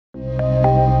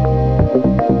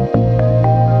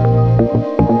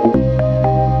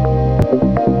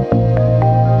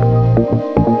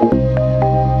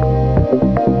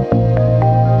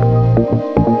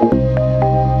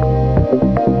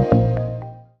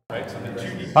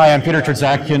Hi, I'm Peter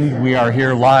Trzakhin. We are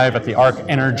here live at the ARC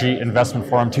Energy Investment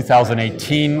Forum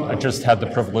 2018. I just had the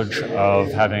privilege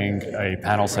of having a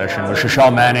panel session with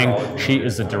Sha-Chelle Manning. She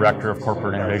is the Director of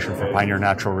Corporate Innovation for Pioneer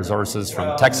Natural Resources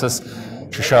from Texas.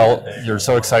 Sha-Chelle, you're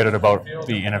so excited about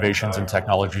the innovations and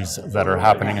technologies that are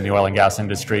happening in the oil and gas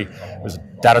industry. Was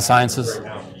it data sciences?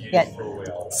 Yeah,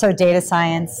 so data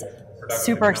science,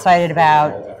 super excited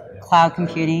about cloud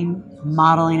computing,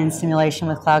 modeling and simulation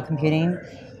with cloud computing.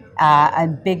 A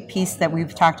big piece that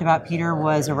we've talked about, Peter,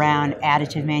 was around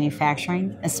additive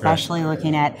manufacturing, especially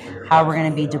looking at how we're going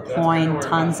to be deploying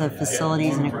tons of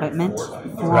facilities and equipment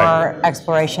for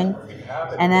exploration.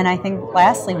 And then I think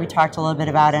lastly, we talked a little bit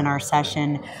about in our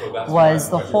session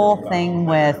was the whole thing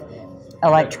with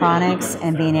electronics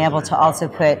and being able to also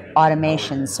put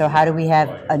automation. So how do we have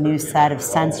a new set of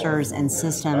sensors and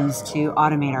systems to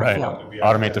automate our field?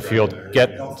 Automate the field,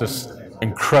 get this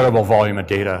incredible volume of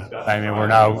data. I mean, we're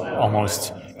now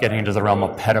almost getting into the realm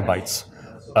of petabytes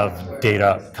of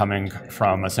data coming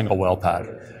from a single well pad.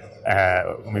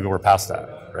 Maybe we're past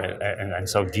that, right? And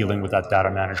so dealing with that data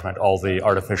management, all the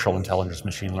artificial intelligence,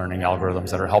 machine learning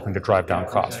algorithms that are helping to drive down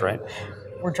costs, right?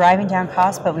 We're driving down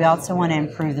costs, but we also want to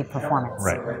improve the performance.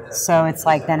 Right. So it's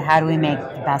like, then how do we make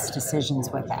the best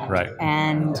decisions with that? Right.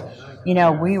 And, you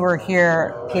know, we were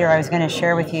here, Peter, I was going to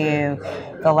share with you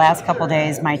the last couple of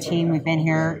days, my team, we've been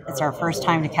here, it's our first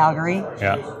time to Calgary.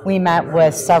 Yeah. We met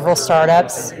with several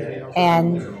startups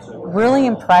and really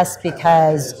impressed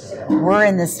because we're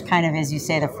in this kind of, as you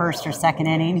say, the first or second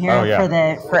inning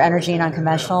here for energy and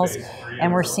unconventionals.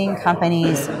 And we're seeing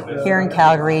companies here in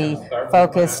Calgary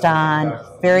focused on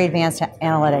very advanced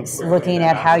analytics, looking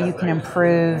at how you can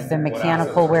improve the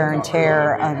mechanical wear and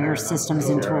tear of your systems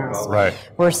and tools. Right.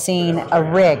 We're seeing a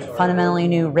rig, fundamentally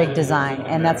new rig design,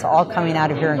 and that's all coming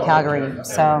out of here in Calgary.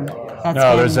 So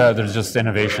that's there's just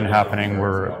innovation happening.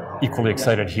 We're equally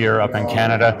excited here up in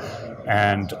Canada.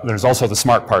 And there's also the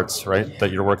smart parts, right,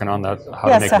 that you're working on, how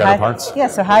to make better parts. Yeah,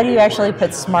 so how do you actually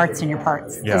put smarts in your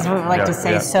parts? Is what we like to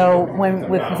say. So when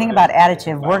we think about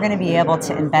additive, we're going to be able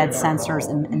to embed sensors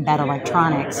and embed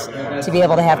electronics to be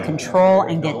able to have control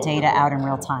and get data out in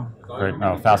real time. Great,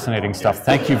 fascinating stuff.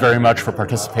 Thank you very much for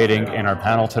participating in our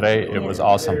panel today. It was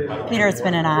awesome. Peter, it's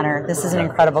been an honor. This is an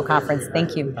incredible conference.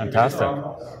 Thank you. Fantastic.